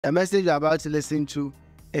The message you're about to listen to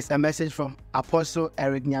is a message from Apostle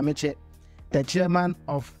Eric Nyamekye, the chairman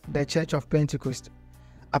of the Church of Pentecost.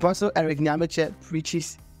 Apostle Eric Nyamekye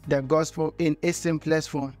preaches the gospel in its simplest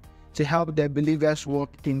form to help the believers walk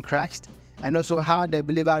in Christ and also how the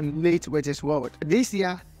believer relates with his word. This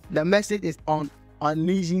year, the message is on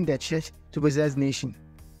unleashing the church to possess nation.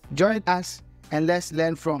 Join us and let's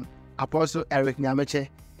learn from Apostle Eric Nyamekye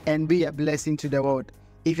and be a blessing to the world.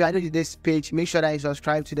 If you are new to this page, make sure that you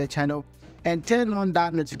subscribe to the channel and turn on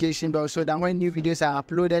that notification bell so that when new videos are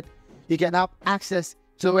uploaded, you can have access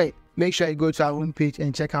to it. Make sure you go to our homepage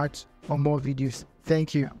and check out for more videos.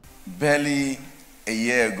 Thank you. Barely a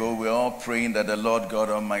year ago, we were all praying that the Lord God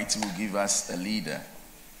Almighty will give us a leader.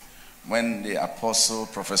 When the Apostle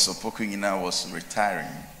Professor Pokunyina was retiring,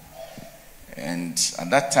 and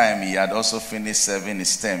at that time he had also finished serving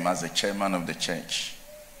his term as the chairman of the church,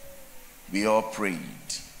 we all prayed,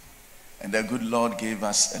 and the good Lord gave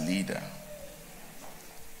us a leader.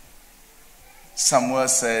 Samuel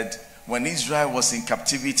said, when Israel was in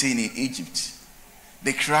captivity in Egypt,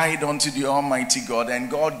 they cried unto the Almighty God, and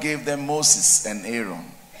God gave them Moses and Aaron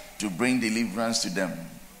to bring deliverance to them.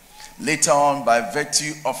 Later on, by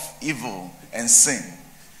virtue of evil and sin,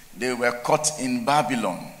 they were caught in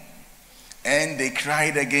Babylon, and they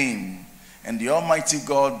cried again, and the Almighty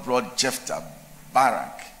God brought Jephthah,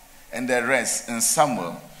 Barak, and the rest, and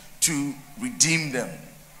Samuel to redeem them.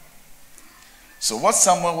 So what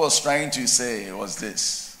Samuel was trying to say was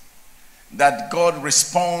this, that God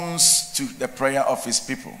responds to the prayer of his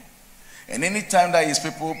people. And anytime that his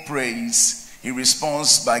people praise, he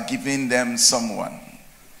responds by giving them someone.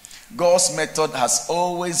 God's method has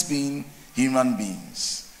always been human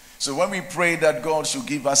beings. So when we pray that God should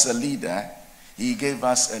give us a leader, he gave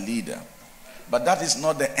us a leader. But that is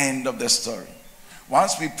not the end of the story.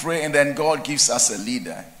 Once we pray and then God gives us a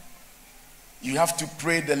leader, you have to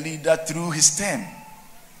pray the leader through his term.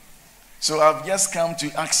 So I've just come to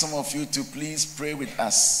ask some of you to please pray with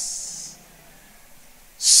us,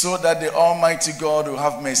 so that the Almighty God will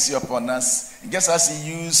have mercy upon us. Just as he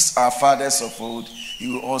used our fathers of old,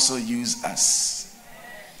 he will also use us.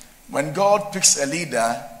 When God picks a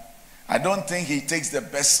leader, I don't think he takes the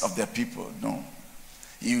best of the people, no.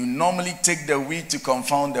 He will normally take the weak to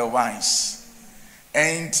confound the wise.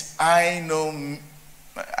 And I know,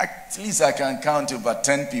 at least I can count over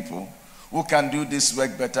 10 people who can do this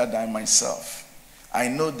work better than myself. I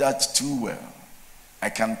know that too well. I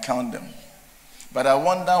can count them. But I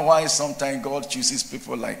wonder why sometimes God chooses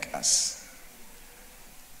people like us.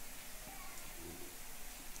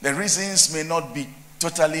 The reasons may not be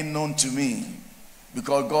totally known to me,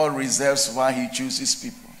 because God reserves why he chooses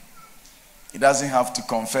people. He doesn't have to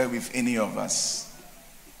confer with any of us.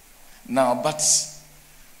 Now, but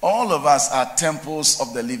all of us are temples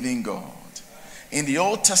of the living God. In the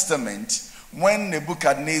Old Testament, when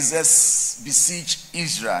Nebuchadnezzar besieged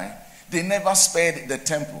Israel, they never spared the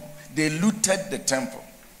temple. They looted the temple,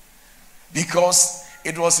 because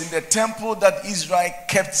it was in the temple that Israel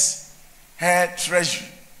kept her treasury.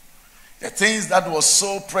 The things that was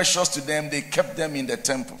so precious to them, they kept them in the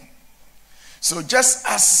temple. So just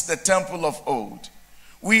as the temple of old,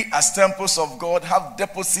 we as temples of God have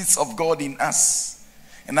deposits of God in us.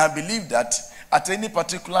 And I believe that at any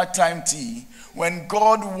particular time, when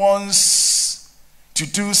God wants to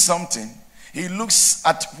do something, he looks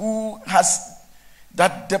at who has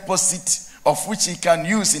that deposit of which he can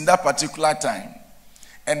use in that particular time.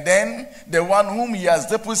 And then the one whom he has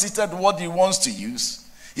deposited what he wants to use,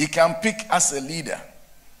 he can pick as a leader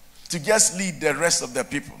to just lead the rest of the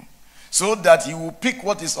people, so that he will pick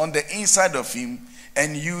what is on the inside of him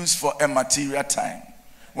and use for a material time.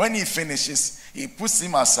 When he finishes, he puts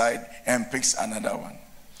him aside and picks another one.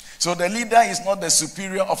 So the leader is not the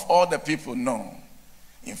superior of all the people, no.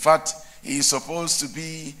 In fact, he is supposed to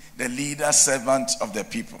be the leader servant of the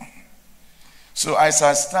people. So as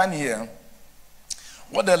I stand here,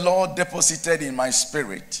 what the Lord deposited in my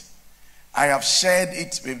spirit, I have shared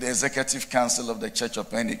it with the executive council of the Church of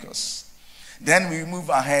Pentecost. Then we move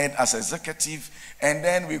ahead as executive, and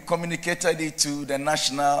then we communicated it to the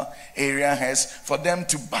national area heads for them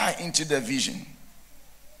to buy into the vision.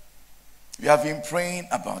 We have been praying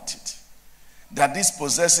about it, that this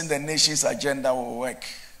possessing the nations agenda will work.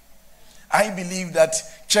 I believe that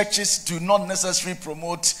churches do not necessarily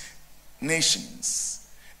promote nations.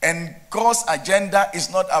 And God's agenda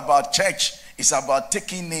is not about church, it's about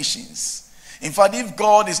taking nations. In fact, if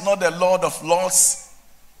God is not the Lord of lords,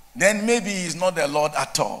 then maybe he is not the Lord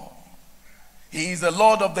at all. He is the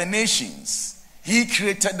Lord of the nations. He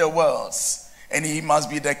created the worlds, and he must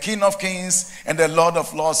be the King of kings and the Lord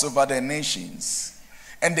of lords over the nations.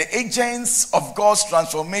 And the agents of God's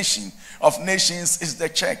transformation of nations is the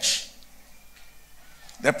church.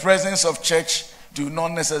 The presence of church do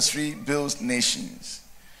not necessarily build nations.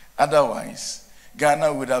 Otherwise,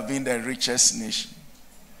 Ghana would have been the richest nation.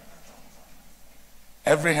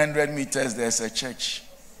 Every 100 meters there's a church.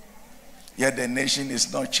 Yet the nation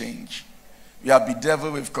is not changed. We are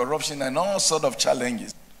bedeviled with corruption and all sorts of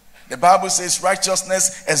challenges. The Bible says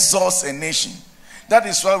righteousness exalts a nation. That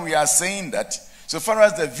is why we are saying that so far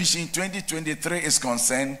as the vision 2023 is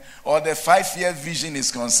concerned, or the 5-year vision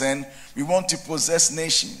is concerned, we want to possess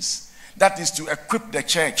nations. That is to equip the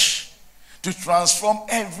church to transform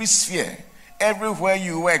every sphere, everywhere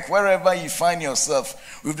you work, wherever you find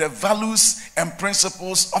yourself, with the values and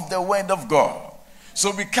principles of the Word of God.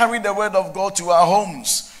 So we carry the Word of God to our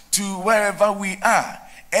homes, to wherever we are,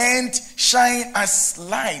 and shine as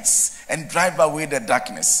lights and drive away the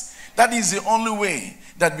darkness. That is the only way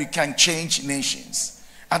that we can change nations.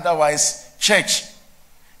 Otherwise, church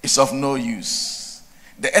is of no use.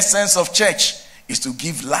 The essence of church is to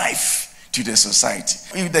give life to the society.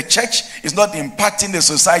 If the church is not impacting the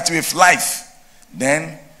society with life,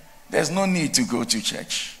 then there's no need to go to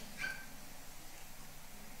church.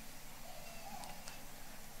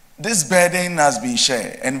 This burden has been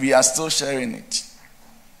shared, and we are still sharing it.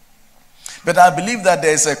 But I believe that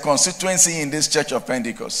there is a constituency in this Church of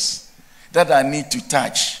Pentecost that I need to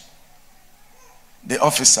touch: the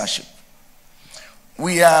officership.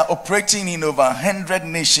 We are operating in over 100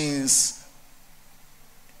 nations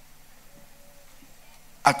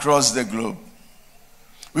across the globe.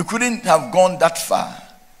 We couldn't have gone that far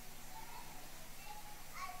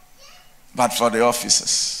but for the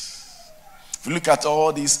officers. If you look at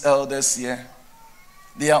all these elders here,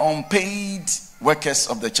 they are unpaid workers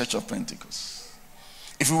of the Church of Pentecost.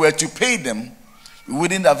 If we were to pay them, we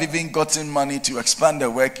wouldn't have even gotten money to expand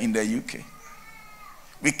the work in the UK.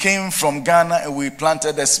 We came from Ghana and we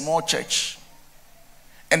planted a small church.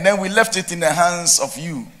 And then we left it in the hands of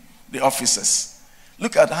you, the officers.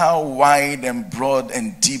 Look at how wide and broad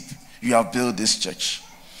and deep you have built this church.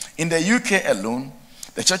 In the UK alone,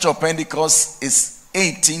 the Church of Pentecost is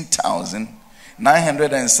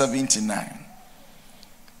 18,979.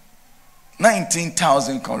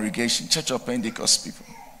 19,000 congregation, Church of Pentecost people.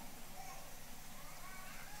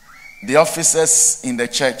 The officers in the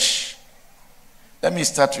church, let me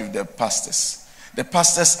start with the pastors. The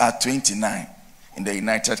pastors are 29 in the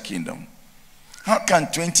United Kingdom. How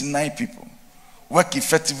can 29 people work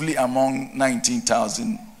effectively among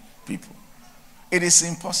 19,000 people? It is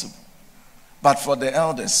impossible. But for the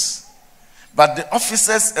elders, but the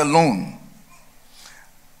officers alone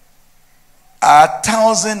are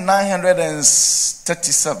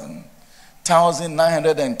 1,937.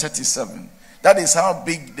 1,937. That is how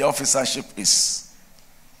big the officership is.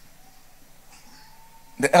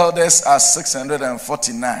 The elders are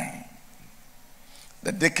 649.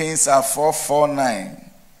 The deacons are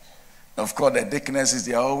 449. Of course, the deaconesses,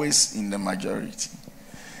 they are always in the majority.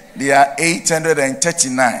 They are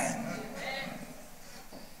 839.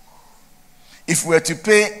 If we were to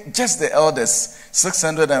pay just the elders,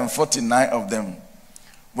 649 of them,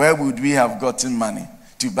 where would we have gotten money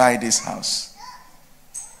to buy this house?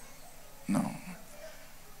 No.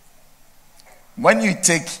 When you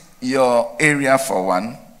take your area for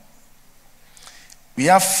one, we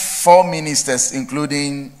have 4 ministers,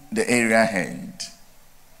 including the area head.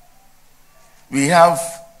 We have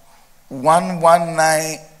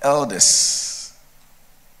 119 elders,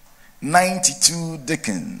 92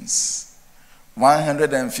 deacons,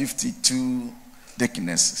 152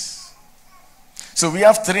 deaconesses. So we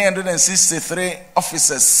have 363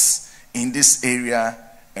 officers in this area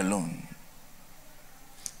alone.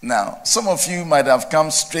 Now, some of you might have come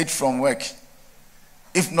straight from work,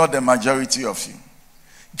 if not the majority of you,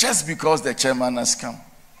 just because the chairman has come.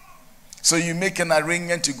 So you make an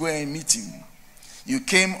arrangement to go and meet him. You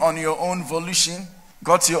came on your own volition,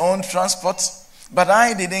 got your own transport, but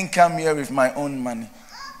I didn't come here with my own money.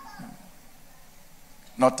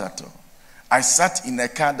 Not at all. I sat in a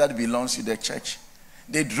car that belongs to the church.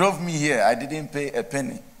 They drove me here. I didn't pay a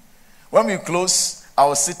penny. When we close, I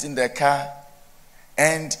will sit in the car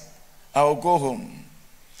and I will go home.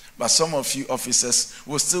 But some of you officers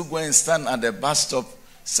will still go and stand at the bus stop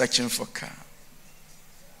searching for car.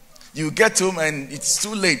 You get home and it's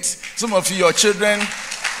too late. Some of you, your children,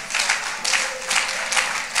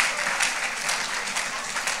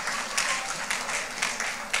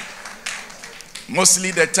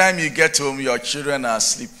 mostly the time you get home, your children are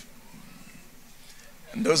asleep.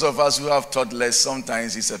 And those of us who have toddlers,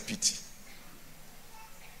 sometimes it's a pity.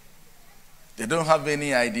 They don't have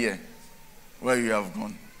any idea where you have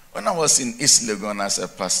gone. When I was in East Legon as a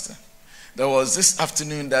pastor, there was this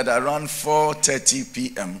afternoon that around 4:30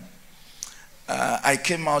 p.m., I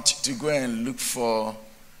came out to go and look for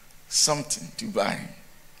something to buy.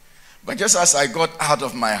 But just as I got out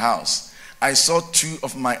of my house, I saw two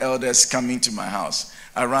of my elders coming to my house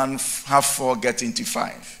around 4:30 getting to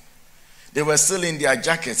 5. They were still in their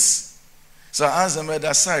jackets. So I asked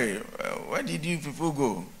them, sorry, where did you people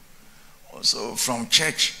go? So from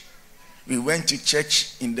church. We went to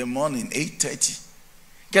church in the morning, 8:30.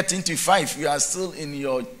 Getting to 5, you are still in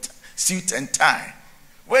your suit and tie.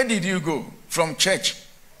 Where did you go? From church.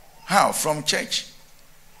 How? From church.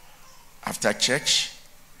 After church,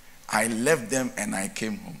 I left them and I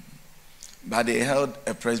came home. But they held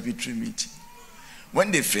a presbytery meeting.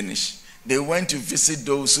 When they finished, they went to visit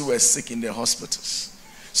those who were sick in the hospitals.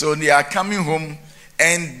 So they are coming home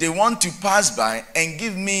and they want to pass by and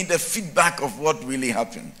give me the feedback of what really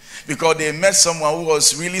happened. Because they met someone who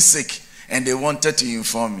was really sick and they wanted to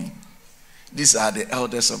inform me. These are the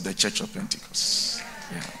elders of the Church of Pentecost.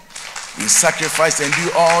 Yeah. You sacrifice and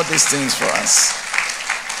do all these things for us.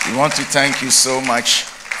 We want to thank you so much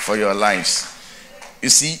for your lives. You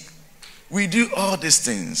see, we do all these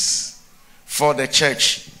things for the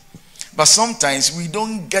church, but sometimes we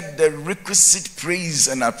don't get the requisite praise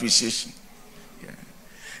and appreciation. Yeah.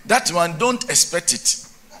 That one, don't expect it.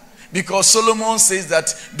 Because Solomon says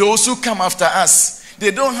that those who come after us,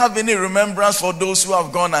 they don't have any remembrance for those who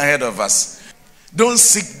have gone ahead of us. Don't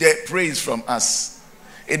seek the praise from us.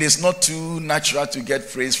 It is not too natural to get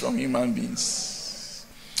praise from human beings.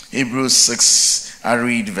 Hebrews 6, I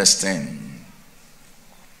read verse 10.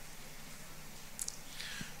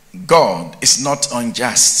 God is not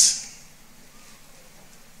unjust.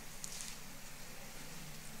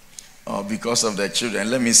 Or because of the children,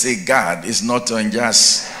 let me say God is not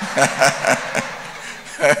unjust.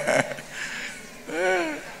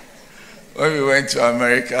 When we went to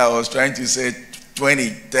America, I was trying to say 20,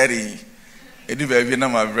 30. I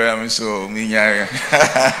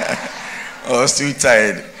was too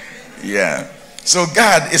tired. Yeah. So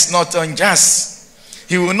God is not unjust.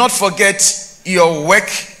 He will not forget your work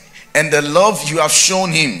and the love you have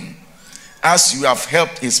shown him as you have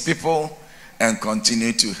helped his people and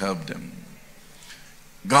continue to help them.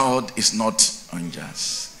 God is not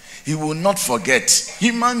unjust. He will not forget.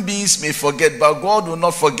 Human beings may forget, but God will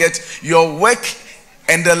not forget your work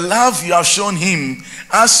and the love you have shown him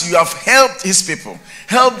as you have helped his people.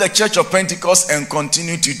 Help the Church of Pentecost and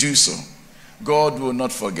continue to do so. God will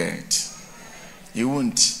not forget. He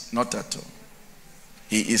won't, not at all.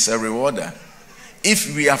 He is a rewarder.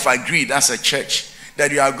 If we have agreed as a church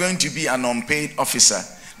that you are going to be an unpaid officer,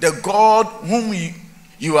 the God whom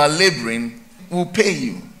you are laboring will pay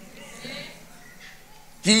you.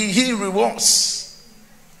 He rewards.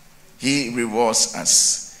 He rewards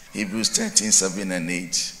us. Hebrews 13, 7 and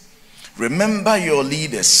 8. Remember your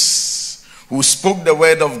leaders who spoke the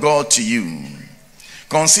word of God to you.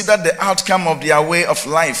 Consider the outcome of their way of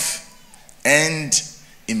life and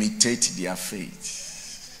imitate their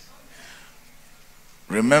faith.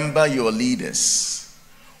 Remember your leaders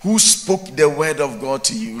who spoke the word of God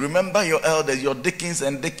to you. Remember your elders, your deacons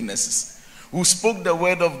and deaconesses who spoke the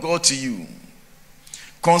word of God to you.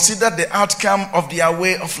 Consider the outcome of their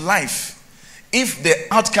way of life. If the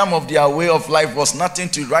outcome of their way of life was nothing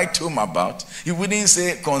to write home about, he wouldn't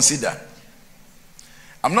say consider.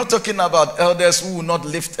 I'm not talking about elders who will not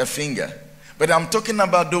lift a finger, but I'm talking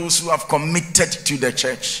about those who have committed to the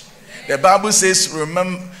church. The Bible says,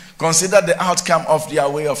 consider the outcome of their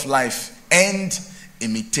way of life and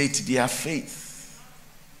imitate their faith.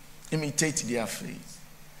 Imitate their faith.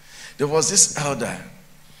 There was this elder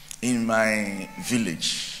in my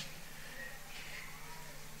village.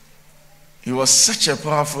 He was such a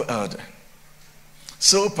powerful elder.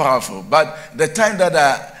 So powerful. But the time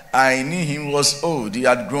that I knew him was old. He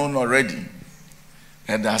had grown already.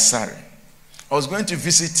 And Asari. I was going to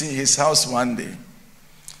visit his house one day.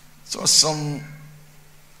 So some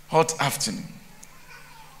hot afternoon.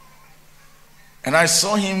 And I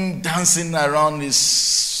saw him dancing around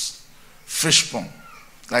his fish pond.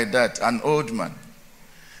 Like that. An old man.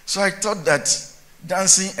 So I thought that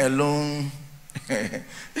dancing alone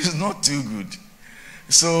is not too good.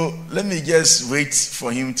 So let me just wait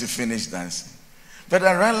for him to finish dancing. But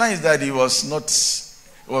I realized that he was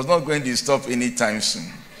not going to stop anytime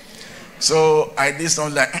soon. So I did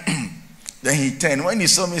something like, then he turned. When he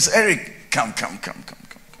saw me, he said, Eric, come.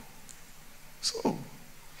 So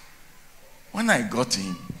when I got to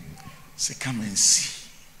him, he said, come and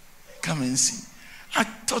see. I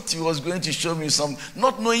thought he was going to show me something,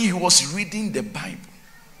 not knowing he was reading the Bible.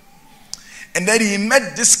 And then he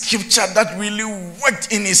met this scripture that really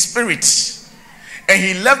worked in his spirit. And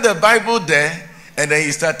he left the Bible there, and then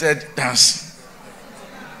he started dancing.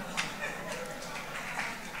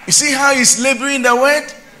 You see how he's laboring the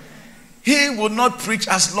word? He would not preach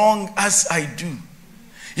as long as I do.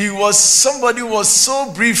 Somebody was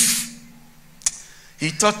so brief.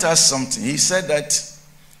 He taught us something. He said that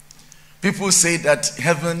people say that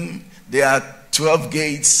heaven, there are 12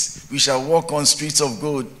 gates. We shall walk on streets of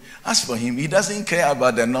gold. As for him, he doesn't care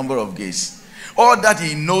about the number of gates. All that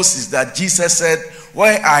he knows is that Jesus said,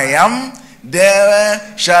 where I am,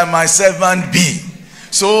 there shall my servant be.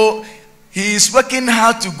 So he is working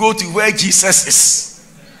hard to go to where Jesus is.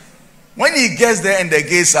 When he gets there and the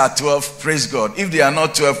gates are 12, praise God. If they are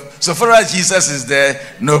not 12, so far as Jesus is there,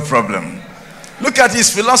 no problem. Look at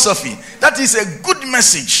his philosophy. That is a good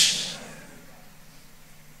message.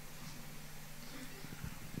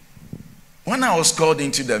 When I was called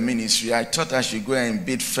into the ministry, I thought I should go and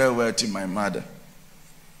bid farewell to my mother.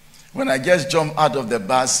 When I just jumped out of the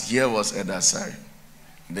bus, here was Edasari,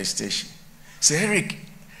 the station. Say, Eric,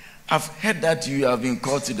 I've heard that you have been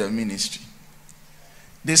called to the ministry.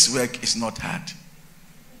 This work is not hard.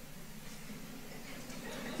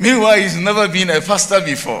 Meanwhile, he's never been a pastor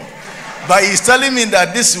before. But he's telling me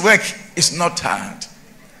that this work is not hard.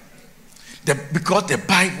 Because the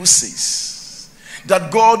Bible says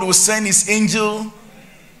that God will send his angel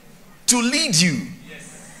to lead you.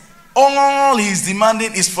 All he's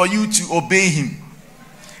demanding is for you to obey him.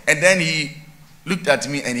 And then he looked at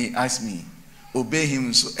me and he asked me, obey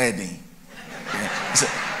him so Eddie. He said,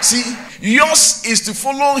 see, yours is to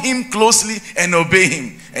follow him closely and obey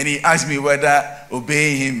him. And he asked me whether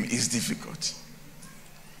obeying him is difficult.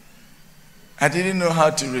 I didn't know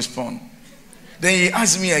how to respond. Then he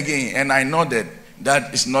asked me again, and I nodded.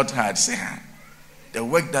 That is not hard. Say, the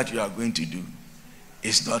work that you are going to do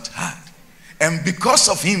is not hard. And because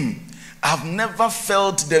of him, I've never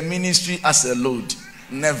felt the ministry as a load.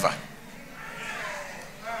 Never.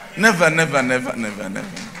 Never.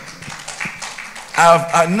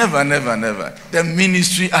 I've never. The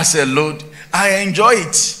ministry as a load, I enjoy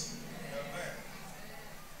it.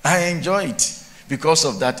 I enjoy it because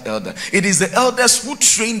of that elder. It is the elders who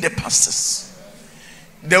train the pastors.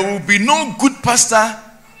 There will be no good pastor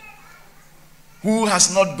who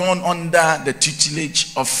has not gone under the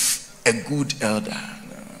tutelage of a good elder.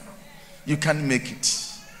 You can't make it.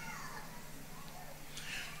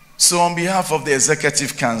 So on behalf of the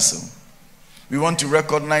Executive Council, we want to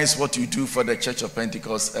recognize what you do for the Church of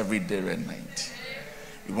Pentecost every day and night.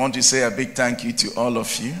 We want to say a big thank you to all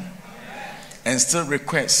of you and still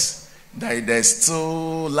request that there's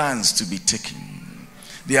still lands to be taken.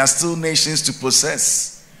 There are still nations to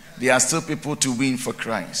possess. There are still people to win for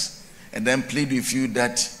Christ. And then plead with you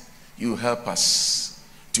that you help us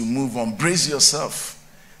to move on. Brace yourself.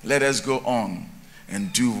 Let us go on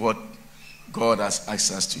and do what God has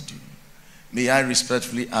asked us to do. May I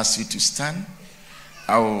respectfully ask you to stand.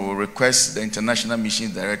 I will request the International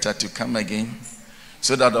Mission Director to come again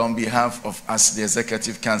so that on behalf of us, the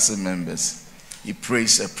Executive Council members, he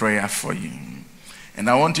prays a prayer for you. And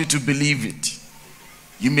I want you to believe it.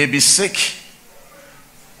 You may be sick,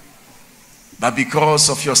 but because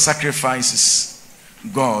of your sacrifices,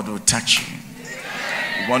 God will touch you.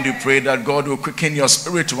 We want to pray that God will quicken your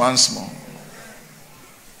spirit once more.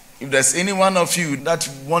 If there's any one of you that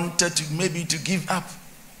wanted to maybe to give up,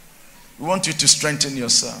 we want you to strengthen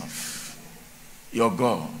yourself. Your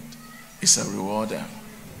God is a rewarder.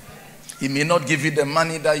 He may not give you the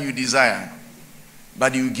money that you desire,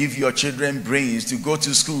 but he will give your children brains to go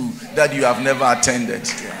to school that you have never attended.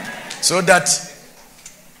 So that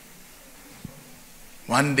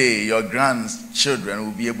one day your grandchildren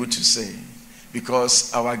will be able to say,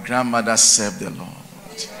 because our grandmother served the Lord.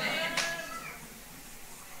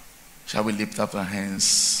 Shall we lift up our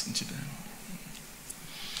hands to them?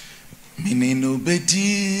 Menino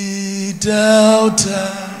beti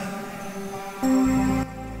daughter.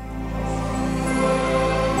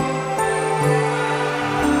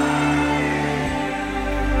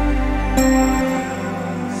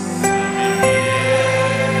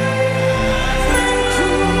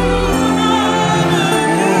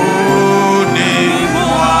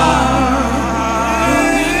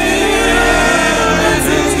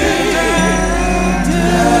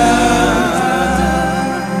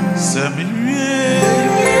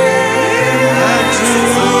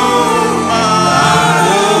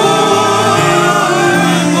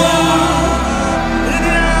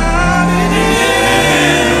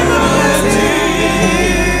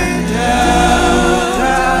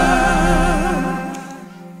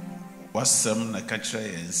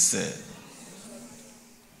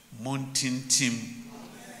 Muntintim,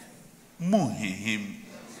 Muhim,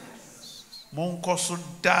 Monkoso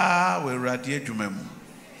da we radia jumemu.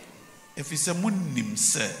 If it's a munim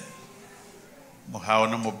se,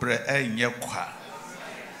 Mohawana mobre enye kwa,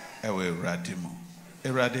 ewe radimo.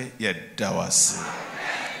 Erade yedawase.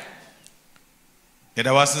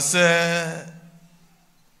 Yedawase se,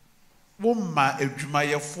 Woma edwuma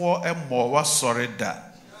yefo emmo wa sore da.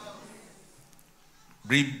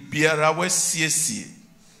 Ribiara we siesie.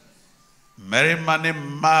 Merimane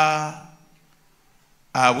ma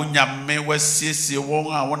a wunyame we siesie won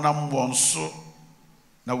a wonam won so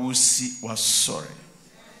na wusi wa sore.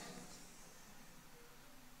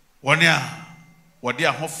 Wonia wodi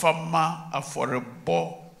ahofama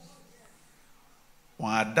aforebo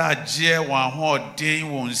wan adaje wan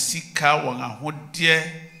hoden won sika wan ahode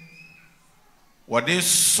wode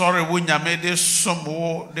sore wunyame de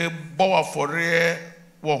somo de bo afore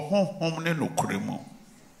wo honhom ne nokremu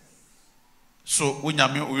so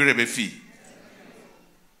wunyame uyire befi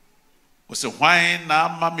o se hwan na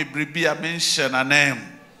ma me bribi a menhye na nam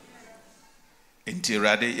enti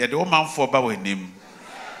rade ye de wo manfo ba wanim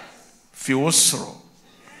fi wosro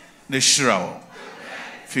ne shirawo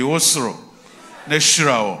fi wosro ne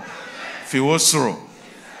shirawo fi wosro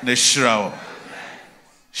ne shirawo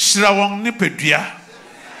shirawon ni pedua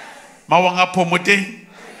ma won apomuden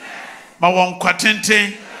ma won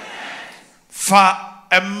kwatenten fa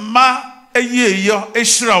emma eyeyo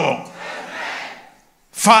eshirawon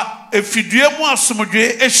fa efidue mu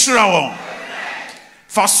asomdwe eshirawon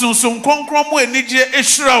fa sunsun konkron mu enije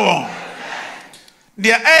eshirawon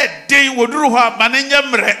dia den woduru ho amanenya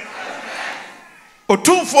mre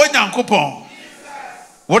otumfo nyankopon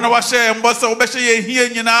wona wa hye mbosa wo be hye ye hie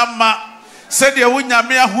nyina ama said ya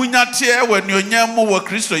wunyame ahunya tie wani onyam wo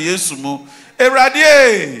Kristo Yesu mu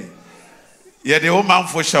Ewrade ye de wo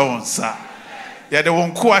manfo hye wonsa ye de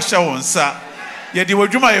wonko ahye wonsa ye de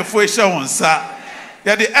wodwuma yefo hye wonsa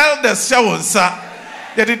ye de elders hye wonsa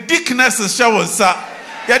ye de deaconesses hye wonsa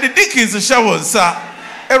ye de deacons hye wonsa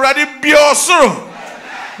Ewrade bio soro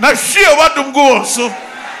na hwie wadum go wonso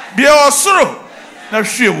bio soro na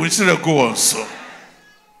hwie wunsire go wonso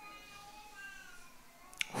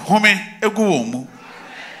home egu womu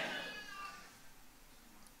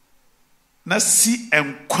na si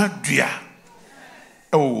enkwadua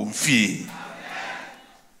ewo mfie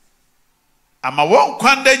ama won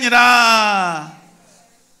kwanda nyina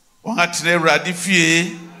won atene Ewrade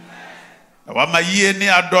fie na wama yie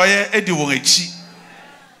ne adoye edi won achi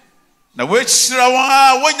na wechira won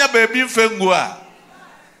a wonya baabi mfengu a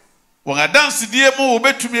won adanse die mu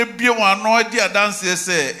obetumi ebie won ano di adanse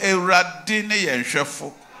se Ewrade ne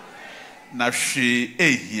yenhwefo na hwe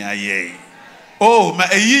ehia ye oh ma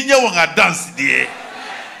eyinya won adanse die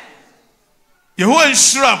Yehowa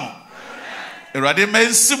nshram Ewrade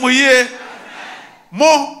mensimu ye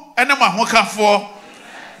mo ene mahokafo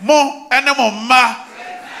mo ene mo ma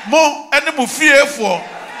mo ene mo fiefo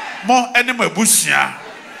mo ene mo abusua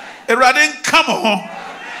Ewrade nkam ho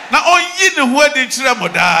na onyi ne ho adi kire mo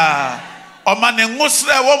da o ma ne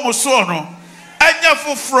ngosre wo mo so no anya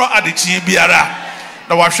foforo adechi biara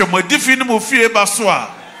na wahwe mo difi ne mo fie ba so a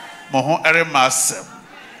mo ho ere masem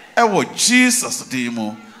ewo Jesus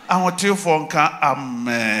dimu ahotefo nka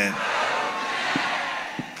amen.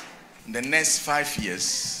 The next 5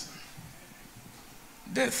 years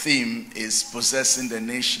the theme is possessing the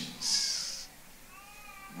nations.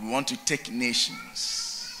 We want to take nations.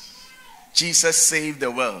 Jesus saved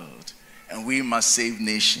the world and we must save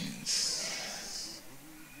nations.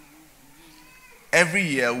 Every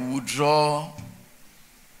year we will draw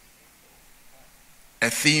a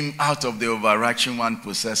theme out of the overarching one,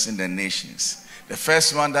 possessing the nations. The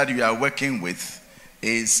first one that we are working with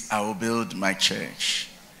is I will build my church.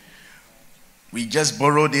 We just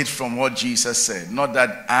borrowed it from what Jesus said. Not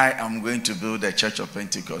that I am going to build a Church of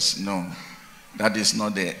Pentecost. No, that is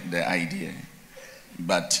not the idea.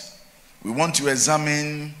 But we want to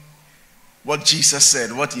examine what Jesus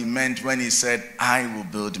said, what he meant when he said, I will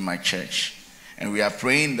build my church. And we are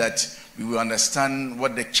praying that we will understand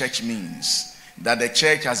what the church means. That the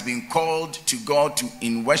church has been called to God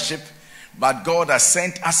in worship, but God has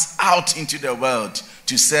sent us out into the world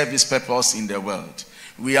to serve his purpose in the world.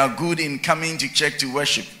 We are good in coming to church to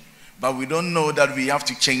worship, but we don't know that we have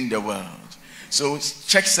to change the world. So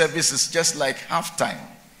church service is just like halftime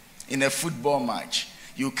in a football match.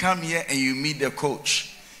 You come here and you meet the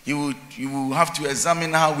coach. You will have to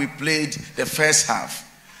examine how we played the first half.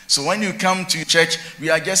 So when you come to church, we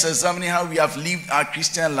are just examining how we have lived our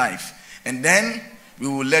Christian life. And then we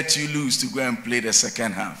will let you loose to go and play the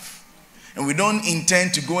second half. And we don't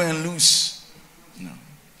intend to go and lose. No.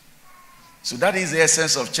 So that is the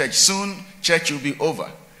essence of church. Soon, church will be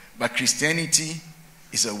over. But Christianity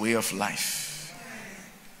is a way of life.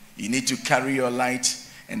 You need to carry your light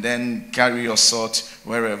and then carry your salt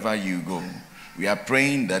wherever you go. We are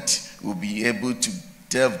praying that we'll be able to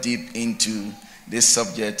delve deep into this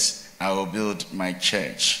subject. I will build my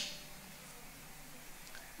church.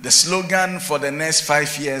 The slogan for the next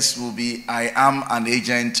 5 years will be, I am an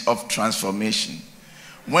agent of transformation.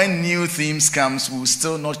 When new themes comes, we'll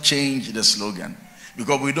still not change the slogan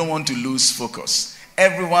because we don't want to lose focus.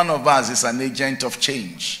 Every one of us is an agent of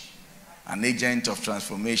change, an agent of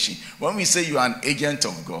transformation. When we say you are an agent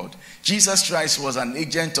of God, Jesus Christ was an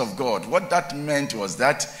agent of God. What that meant was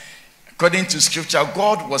that, according to scripture,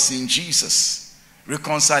 God was in Jesus,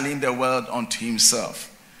 reconciling the world unto himself.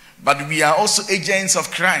 But we are also agents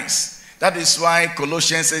of Christ. That is why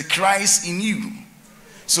Colossians says, Christ in you.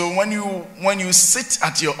 So when you sit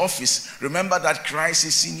at your office, remember that Christ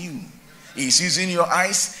is in you. He is using your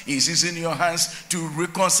eyes, he is using your hands to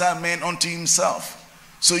reconcile men unto himself.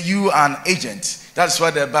 So you are an agent. That's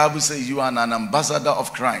why the Bible says you are an ambassador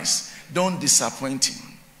of Christ. Don't disappoint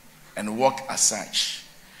him and walk as such.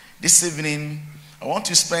 This evening, I want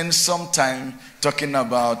to spend some time talking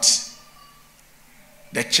about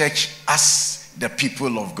the church as the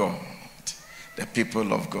people of God. The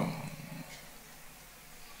people of God.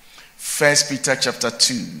 1 Peter chapter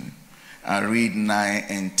 2, and read 9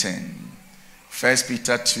 and 10. 1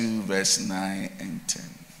 Peter 2, verse 9 and 10.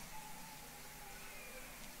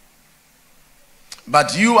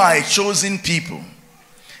 But you are a chosen people,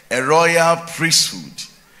 a royal priesthood,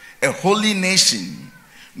 a holy nation,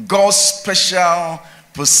 God's special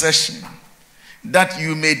possession, that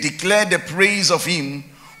you may declare the praise of him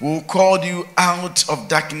who called you out of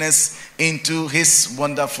darkness into his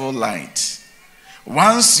wonderful light.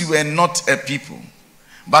 Once you were not a people,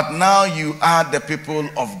 but now you are the people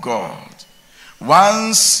of God.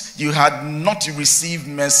 Once you had not received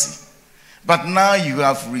mercy, but now you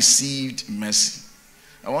have received mercy.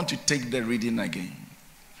 I want to take the reading again.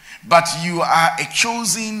 But you are a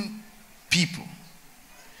chosen people.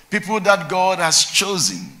 People that God has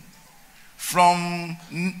chosen from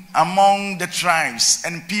among the tribes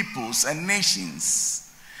and peoples and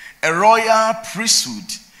nations. A royal priesthood.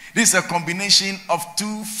 This is a combination of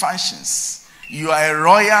two functions. You are a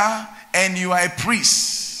royal and you are a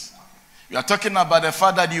priest. You are talking about the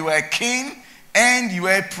fact that you are a king and you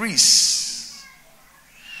are a priest.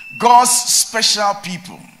 God's special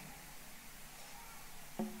people.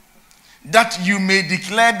 That you may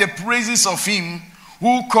declare the praises of him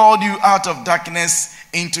who called you out of darkness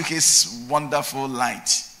into his wonderful light.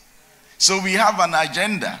 So we have an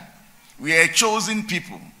agenda. We are a chosen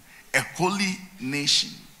people, a holy nation.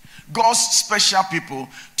 God's special people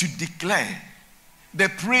to declare the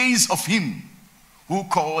praise of him who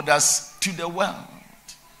called us to the world.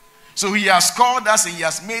 So he has called us and he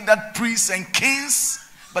has made that priests and kings.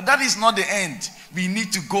 But that is not the end. We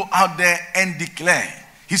need to go out there and declare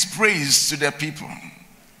his praise to the people.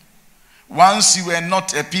 Once you were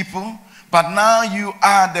not a people, but now you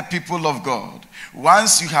are the people of God.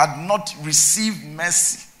 Once you had not received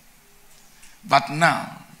mercy, but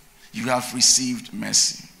now you have received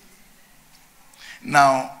mercy.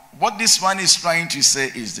 Now, what this one is trying to say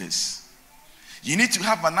is this. You need to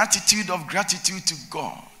have an attitude of gratitude to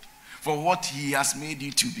God for what he has made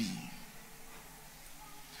you to be.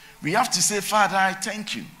 We have to say, Father, I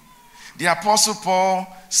thank you. The Apostle Paul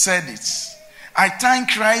said it. I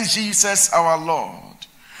thank Christ Jesus our Lord,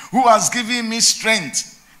 who has given me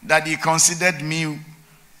strength that he considered me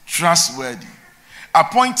trustworthy,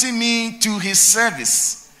 appointing me to his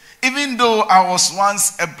service, even though I was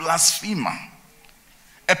once a blasphemer,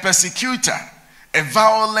 a persecutor, a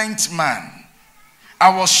violent man.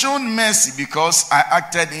 I was shown mercy because I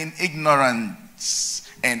acted in ignorance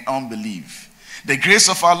and unbelief. The grace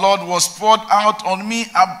of our Lord was poured out on me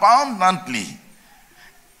abundantly,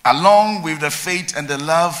 along with the faith and the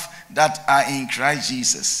love that are in Christ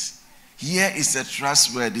Jesus. Here is a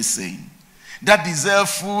trustworthy saying that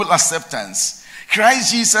deserves full acceptance.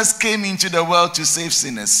 Christ Jesus came into the world to save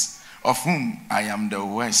sinners, of whom I am the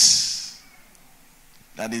worst.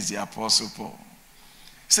 That is the Apostle Paul.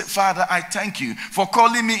 Say, Father, I thank you for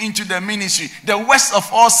calling me into the ministry, the worst of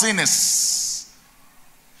all sinners.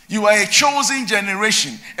 You are a chosen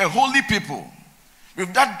generation, a holy people.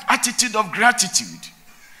 With that attitude of gratitude,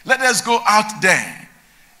 let us go out there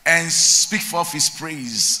and speak forth his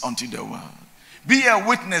praise unto the world. Be a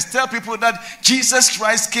witness. Tell people that Jesus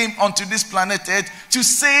Christ came onto this planet Earth to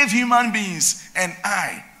save human beings, and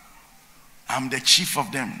I am the chief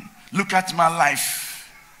of them. Look at my life.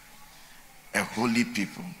 A holy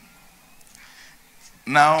people.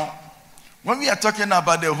 Now, When we are talking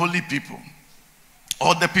about the holy people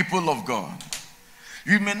or the people of God,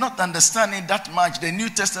 you may not understand it that much. The New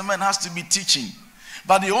Testament has to be teaching.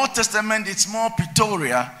 But the Old Testament, it's more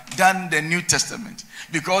pictorial than the New Testament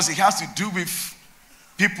because it has to do with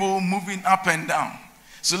people moving up and down.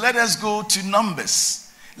 So let us go to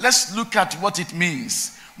Numbers. Let's look at what it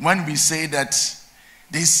means when we say that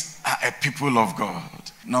these are a people of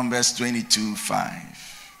God. Numbers 22:5.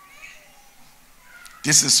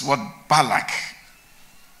 This is what Balak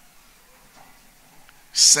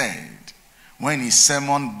said when he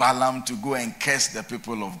summoned Balaam to go and curse the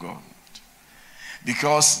people of God.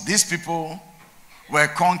 Because these people were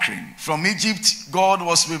conquering. From Egypt, God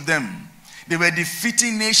was with them. They were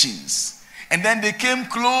defeating nations. And then they came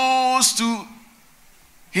close to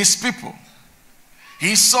his people.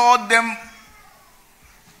 He saw them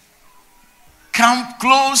come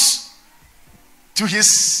close to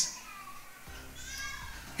his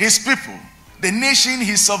people, the nation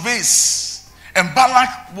he surveys. And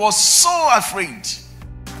Balak was so afraid.